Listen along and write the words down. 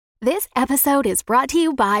This episode is brought to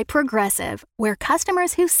you by Progressive, where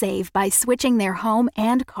customers who save by switching their home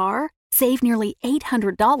and car save nearly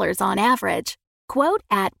 $800 on average. Quote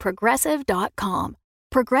at Progressive.com.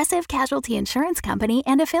 Progressive Casualty Insurance Company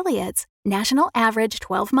and Affiliates. National average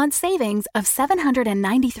 12-month savings of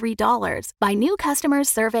 $793 by new customers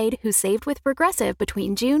surveyed who saved with Progressive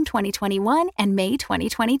between June 2021 and May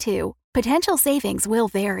 2022. Potential savings will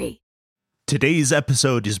vary. Today's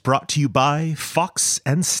episode is brought to you by Fox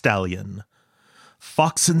and Stallion.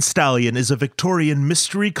 Fox and Stallion is a Victorian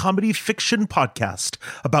mystery comedy fiction podcast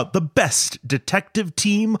about the best detective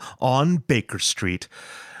team on Baker Street.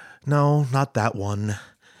 No, not that one.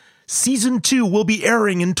 Season 2 will be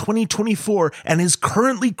airing in 2024 and is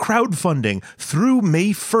currently crowdfunding through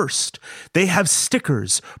May 1st. They have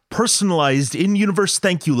stickers, personalized in-universe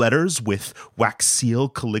thank you letters with wax seal,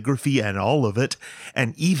 calligraphy, and all of it,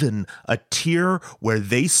 and even a tier where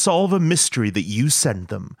they solve a mystery that you send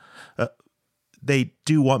them. They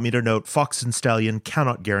do want me to note Fox and Stallion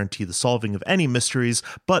cannot guarantee the solving of any mysteries,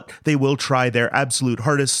 but they will try their absolute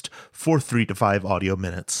hardest for 3 to 5 audio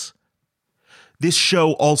minutes. This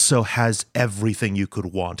show also has everything you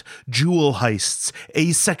could want: jewel heists,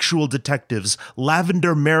 asexual detectives,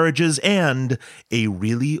 lavender marriages, and a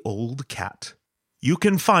really old cat. You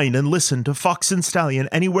can find and listen to Fox and Stallion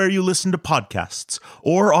anywhere you listen to podcasts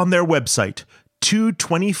or on their website,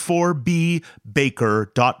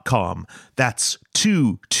 224bbaker.com. That's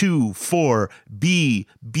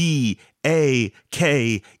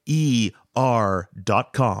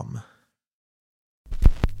 224bbaker.com.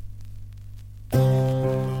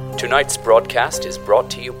 Tonight's broadcast is brought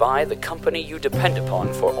to you by the company you depend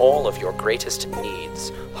upon for all of your greatest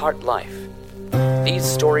needs, Heart Life. These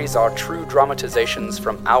stories are true dramatizations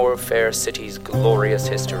from our fair city's glorious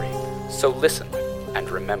history. So listen and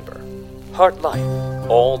remember, Heart Life,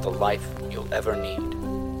 all the life you'll ever need.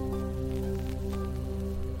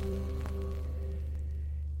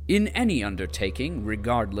 In any undertaking,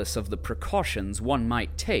 regardless of the precautions one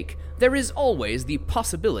might take, there is always the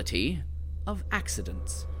possibility of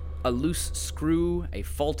accidents. A loose screw, a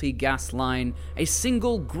faulty gas line, a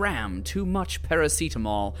single gram too much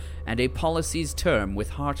paracetamol, and a policy's term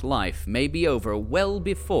with Heart Life may be over well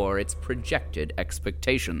before its projected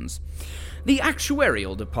expectations. The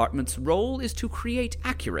actuarial department's role is to create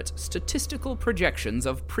accurate statistical projections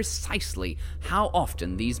of precisely how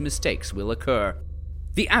often these mistakes will occur.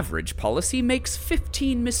 The average policy makes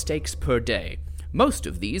 15 mistakes per day. Most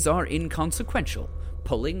of these are inconsequential.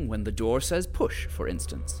 Pulling when the door says push, for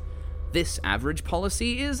instance. This average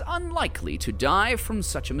policy is unlikely to die from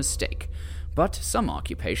such a mistake, but some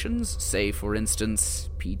occupations, say for instance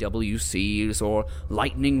PWCs or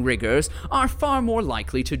lightning riggers, are far more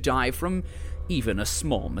likely to die from even a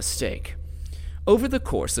small mistake. Over the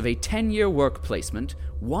course of a 10-year work placement,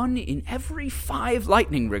 1 in every 5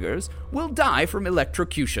 lightning riggers will die from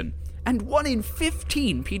electrocution, and 1 in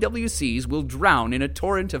 15 PWCs will drown in a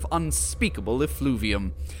torrent of unspeakable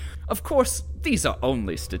effluvium. Of course, these are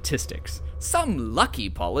only statistics. Some lucky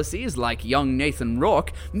policies, like young Nathan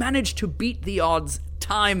Rourke, manage to beat the odds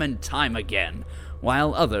time and time again,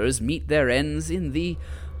 while others meet their ends in the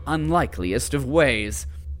unlikeliest of ways.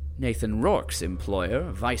 Nathan Rourke's employer,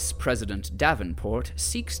 Vice President Davenport,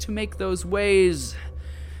 seeks to make those ways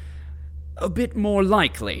a bit more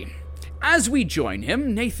likely. As we join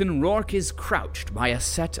him, Nathan Rourke is crouched by a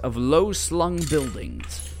set of low-slung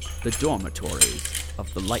buildings, the dormitories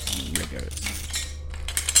of the lightning riggers.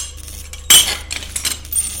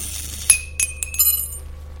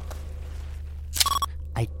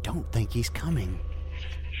 I don't think he's coming.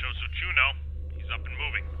 Shows what you know. He's up and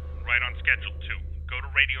moving. Right on schedule, too. Go to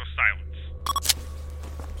radio silence.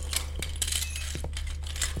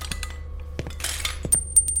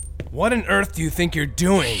 What on earth do you think you're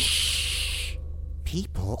doing?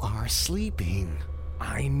 People are sleeping.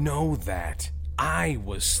 I know that. I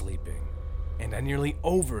was sleeping. And I nearly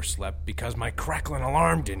overslept because my crackling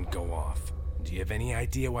alarm didn't go off. Do you have any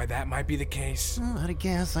idea why that might be the case? Well, I'd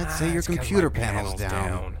guess. I'd say your computer panel's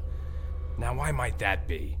down. Now, why might that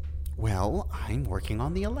be? Well, I'm working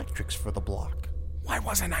on the electrics for the block. Why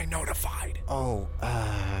wasn't I notified?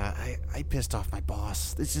 I pissed off my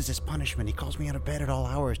boss. This is his punishment. He calls me out of bed at all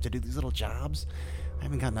hours to do these little jobs. I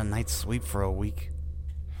haven't gotten a night's sleep for a week.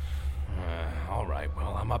 All right,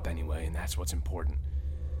 well, I'm up anyway, and that's what's important.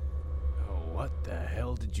 Oh, what the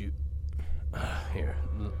hell did you... Here,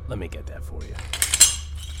 let me get that for you.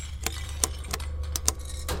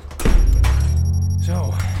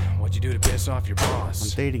 So, what'd you do to piss off your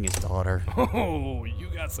boss? I'm dating his daughter. Oh, you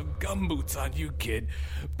got some gumboots on you, kid.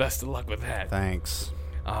 Best of luck with that. Thanks.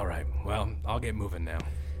 All right, well, I'll get moving now.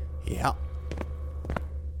 Yeah.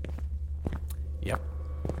 Yep.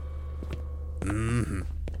 Mm-hmm.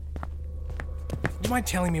 Do you mind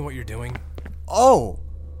telling me what you're doing? Oh,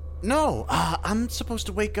 no. I'm supposed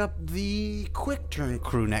to wake up the quick turn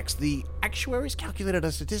crew next. The actuaries calculated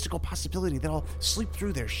a statistical possibility that I'll sleep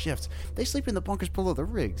through their shifts. They sleep in the bunkers below the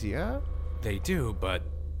rigs, yeah? They do, but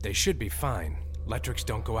they should be fine. Electrics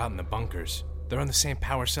don't go out in the bunkers. They're on the same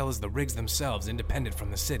power cell as the rigs themselves, independent from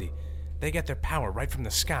the city. They get their power right from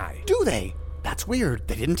the sky. Do they? That's weird.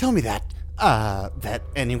 They didn't tell me that. That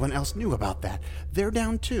anyone else knew about that. They're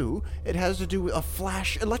down too. It has to do with a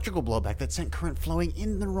flash electrical blowback that sent current flowing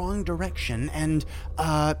in the wrong direction, and,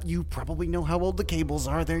 you probably know how old the cables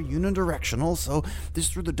are. They're unidirectional, so this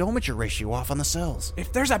threw the domature ratio off on the cells.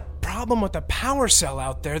 If there's a problem with the power cell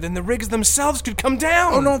out there, then the rigs themselves could come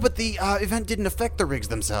down! Oh no, but the, event didn't affect the rigs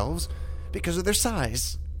themselves because of their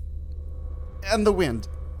size. And the wind.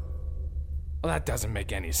 Well, that doesn't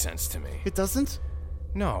make any sense to me. It doesn't?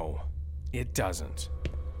 No, it doesn't.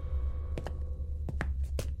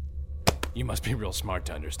 You must be real smart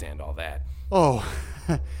to understand all that. Oh,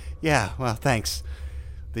 yeah, well, thanks.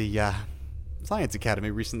 The, Science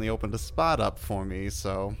Academy recently opened a spot up for me,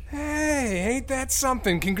 so... Hey, ain't that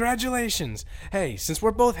something? Congratulations. Hey, since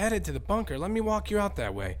we're both headed to the bunker, let me walk you out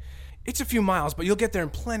that way. It's a few miles, but you'll get there in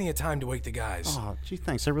plenty of time to wake the guys. Oh, gee,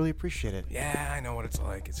 thanks. I really appreciate it. Yeah, I know what it's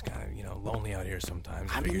like. It's kind of, lonely out here sometimes.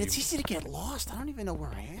 I mean, it's easy to get lost. I don't even know where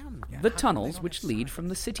I am. The tunnels which lead from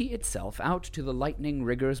the city itself out to the lightning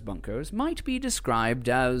riggers' bunkers might be described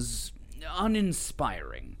as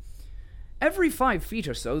uninspiring. Every 5 feet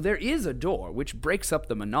or so, there is a door which breaks up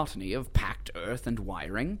the monotony of packed earth and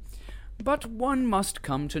wiring. But one must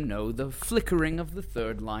come to know the flickering of the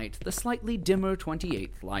third light, the slightly dimmer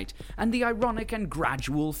 28th light, and the ironic and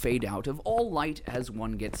gradual fade-out of all light as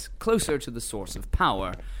one gets closer to the source of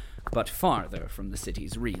power, but farther from the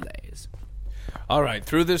city's relays. All right,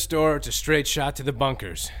 through this door, it's a straight shot to the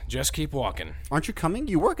bunkers. Just keep walking. Aren't you coming?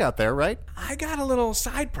 You work out there, right? I got a little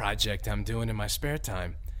side project I'm doing in my spare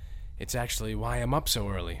time. It's actually why I'm up so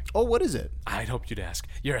early. Oh, what is it? I'd hoped you'd ask.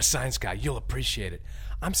 You're a science guy. You'll appreciate it.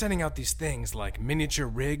 I'm sending out these things like miniature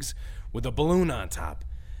rigs with a balloon on top.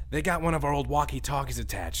 They got one of our old walkie-talkies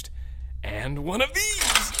attached. And one of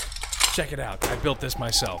these! Check it out. I built this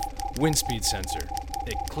myself. Wind speed sensor.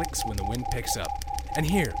 It clicks when the wind picks up. And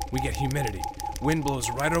here, we get humidity. Wind blows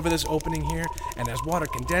right over this opening here, and as water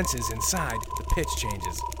condenses inside, the pitch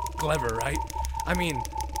changes. Clever, right? I mean,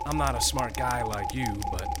 I'm not a smart guy like you,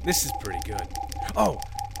 but this is pretty good. Oh,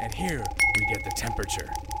 and here we get the temperature.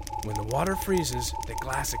 When the water freezes, the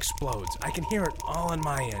glass explodes. I can hear it all on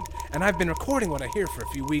my end, and I've been recording what I hear for a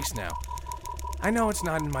few weeks now. I know it's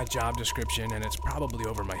not in my job description, and it's probably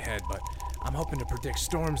over my head, but I'm hoping to predict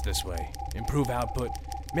storms this way, improve output,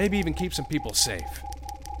 maybe even keep some people safe.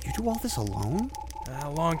 You do all this alone? A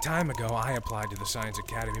long time ago, I applied to the Science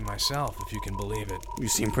Academy myself, if you can believe it. You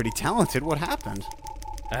seem pretty talented. What happened?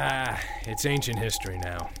 It's ancient history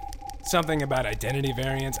now. Something about identity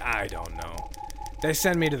variants, I don't know. They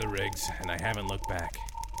send me to the rigs, and I haven't looked back.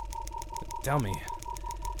 Tell me,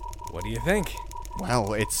 what do you think?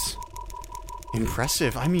 Well, it's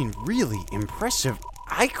impressive. I mean, really impressive.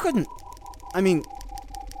 I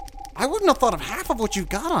wouldn't have thought of half of what you've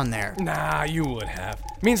got on there. Nah, you would have.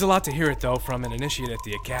 Means a lot to hear it, though, from an initiate at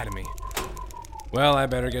the academy. Well, I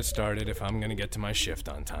better get started if I'm gonna get to my shift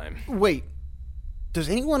on time. Wait, does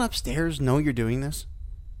anyone upstairs know you're doing this?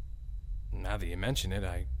 Now that you mention it,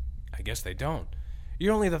 I guess they don't.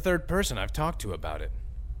 You're only the third person I've talked to about it.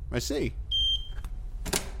 I see.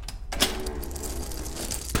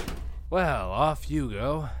 Well, off you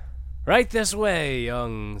go. Right this way,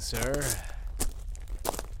 young sir.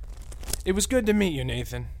 It was good to meet you,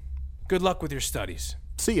 Nathan. Good luck with your studies.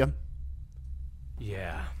 See ya.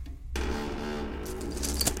 Yeah.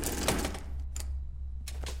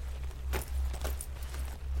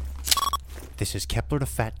 This is Kepler to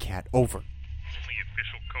Fat Cat. Over. Only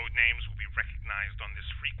official code names will be recognized on this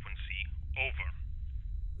frequency. Over.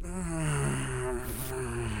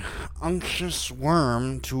 Unctuous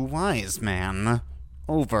worm to wise man.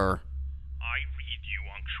 Over. I read you,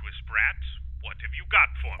 unctuous brat. What have you got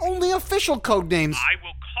for me? Only official code names. I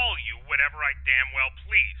will call you whatever I damn well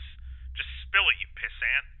please. Just spill it, you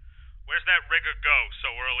pissant. Where's that rigger go so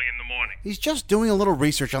early in the morning? He's just doing a little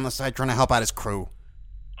research on the side trying to help out his crew.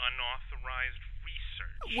 Unauthorized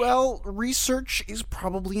research. Well, research is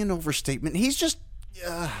probably an overstatement. He's just,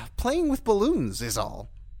 playing with balloons is all.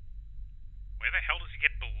 Where the hell does he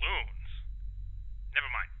get balloons? Never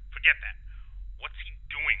mind. Forget that. What's he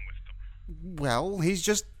doing with them? Well, he's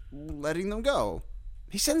just letting them go.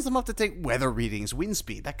 He sends them up to take weather readings, wind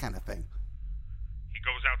speed, that kind of thing. He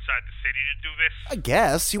goes out outside the city to do this? I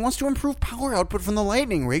guess. He wants to improve power output from the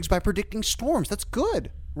lightning rigs by predicting storms. That's good,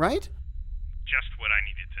 right? Just what I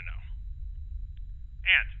needed to know.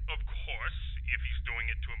 And, of course, if he's doing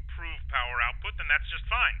it to improve power output, then that's just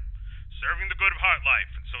fine. Serving the good of Heartlife,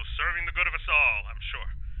 and so serving the good of us all, I'm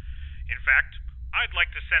sure. In fact, I'd like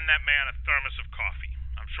to send that man a thermos of coffee.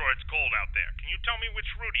 I'm sure it's cold out there. Can you tell me which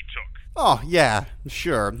route he took? Oh, yeah,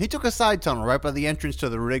 sure. He took a side tunnel right by the entrance to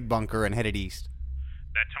the rig bunker and headed east.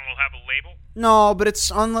 That tunnel have a label? No, but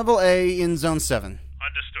it's on level A in Zone 7.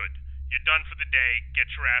 Understood. You're done for the day.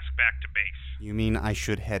 Get your ass back to base. You mean I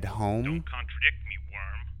should head home? Don't contradict me,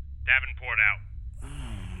 worm. Davenport out.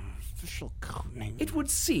 Official code name. It would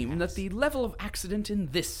seem that the level of accident in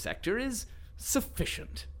this sector is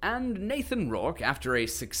sufficient, and Nathan Rourke, after a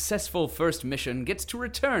successful first mission, gets to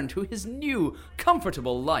return to his new,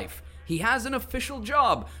 comfortable life. He has an official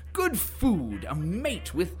job, good food, a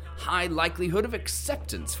mate with high likelihood of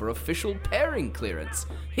acceptance for official pairing clearance.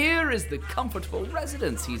 Here is the comfortable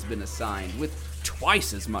residence he's been assigned, with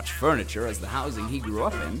twice as much furniture as the housing he grew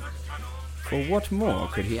up in. For what more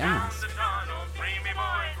could he ask?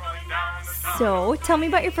 So, tell me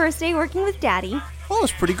about your first day working with Daddy. Well, it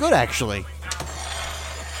was pretty good, actually.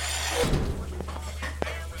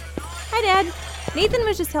 Hi, Dad. Nathan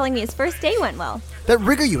was just telling me his first day went well. That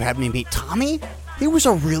rigger you had me meet, Tommy, he was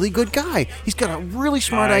a really good guy. He's got a really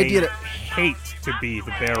smart idea to... I hate to be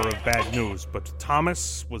the bearer of bad news, but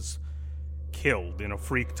Thomas was killed in a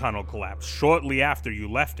freak tunnel collapse shortly after you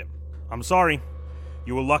left him. I'm sorry.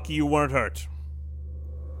 You were lucky you weren't hurt.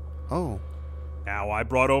 Oh. Now I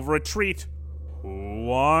brought over a treat. Who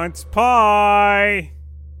wants pie?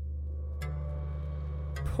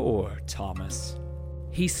 Poor Thomas.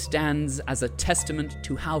 He stands as a testament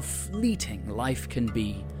to how fleeting life can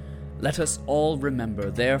be. Let us all remember,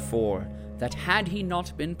 therefore, that had he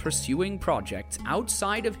not been pursuing projects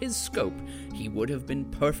outside of his scope, he would have been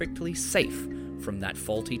perfectly safe from that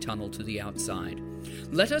faulty tunnel to the outside.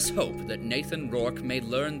 Let us hope that Nathan Rourke may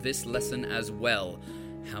learn this lesson as well,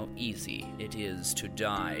 how easy it is to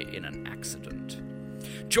die in an accident.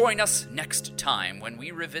 Join us next time when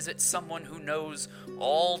we revisit someone who knows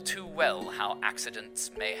all too well how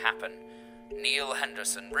accidents may happen. Neil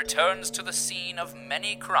Henderson returns to the scene of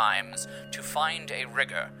many crimes to find a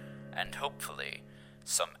rigor and hopefully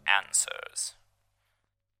some answers.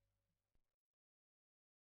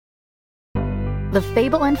 The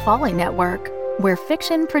Fable and Folly Network, where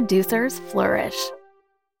fiction producers flourish.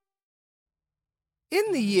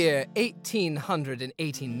 In the year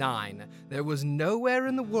 1889, there was nowhere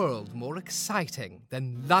in the world more exciting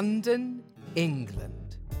than London,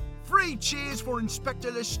 England. 3 cheers for Inspector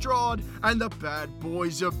Lestrade and the bad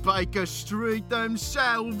boys of Baker Street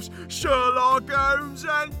themselves, Sherlock Holmes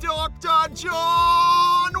and Dr.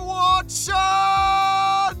 John Watson!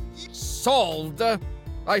 Solved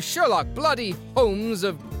by Sherlock Bloody Holmes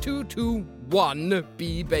of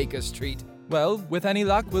 221B Baker Street. Well, with any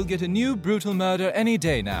luck, we'll get a new brutal murder any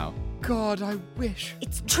day now. God, I wish.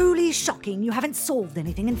 It's truly shocking you haven't solved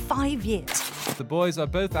anything in 5 years. The boys are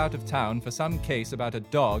both out of town for some case about a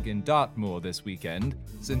dog in Dartmoor this weekend.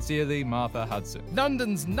 Sincerely, Martha Hudson.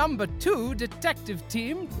 London's number 2 detective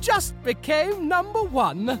team just became number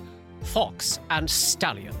 1. Fox and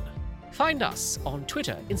Stallion. Find us on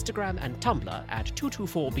Twitter, Instagram, and Tumblr at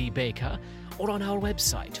 224bbaker or on our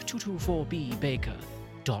website,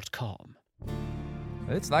 224bbaker.com.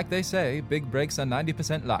 It's like they say, big breaks are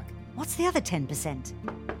 90% luck. What's the other 10%?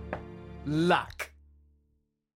 Luck.